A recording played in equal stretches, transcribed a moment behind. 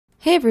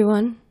Hey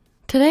everyone!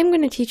 Today I'm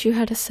going to teach you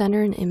how to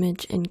center an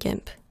image in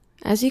Gimp.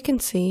 As you can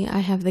see, I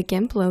have the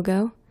Gimp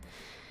logo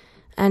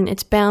and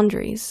its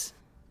boundaries.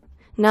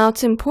 Now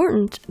it's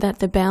important that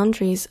the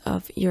boundaries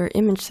of your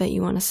image that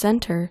you want to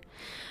center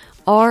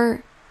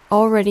are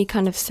already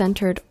kind of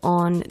centered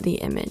on the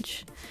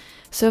image.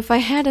 So if I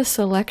had a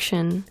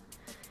selection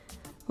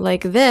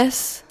like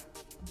this,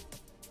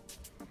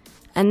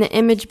 and the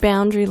image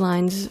boundary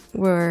lines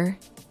were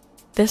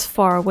this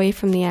far away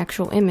from the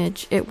actual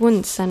image, it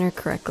wouldn't center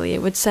correctly.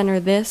 It would center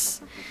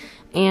this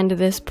and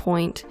this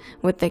point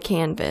with the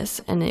canvas,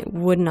 and it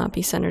would not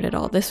be centered at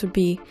all. This would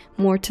be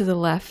more to the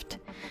left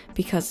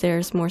because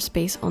there's more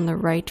space on the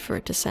right for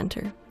it to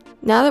center.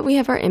 Now that we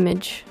have our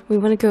image, we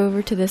want to go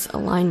over to this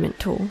alignment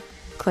tool.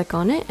 Click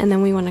on it, and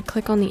then we want to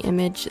click on the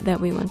image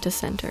that we want to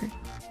center.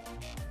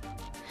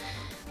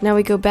 Now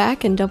we go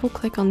back and double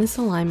click on this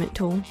alignment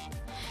tool,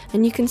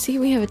 and you can see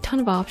we have a ton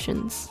of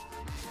options.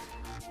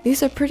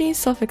 These are pretty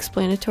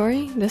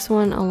self-explanatory. This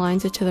one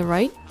aligns it to the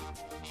right,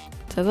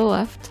 to the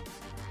left,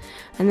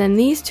 and then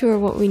these two are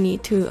what we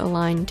need to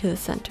align to the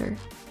center.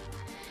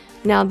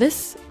 Now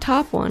this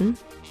top one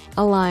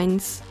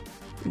aligns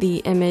the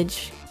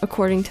image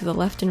according to the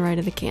left and right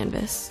of the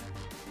canvas.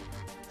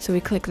 So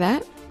we click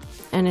that,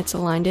 and it's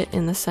aligned it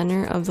in the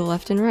center of the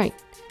left and right.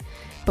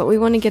 But we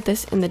want to get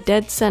this in the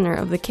dead center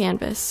of the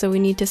canvas, so we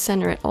need to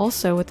center it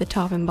also with the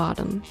top and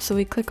bottom. So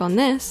we click on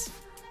this,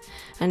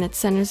 and it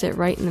centers it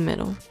right in the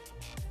middle.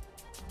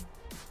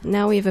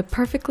 Now we have a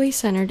perfectly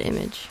centered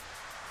image.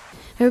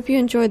 I hope you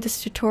enjoyed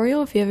this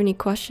tutorial. If you have any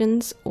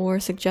questions or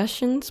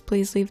suggestions,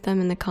 please leave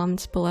them in the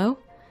comments below.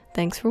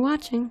 Thanks for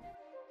watching.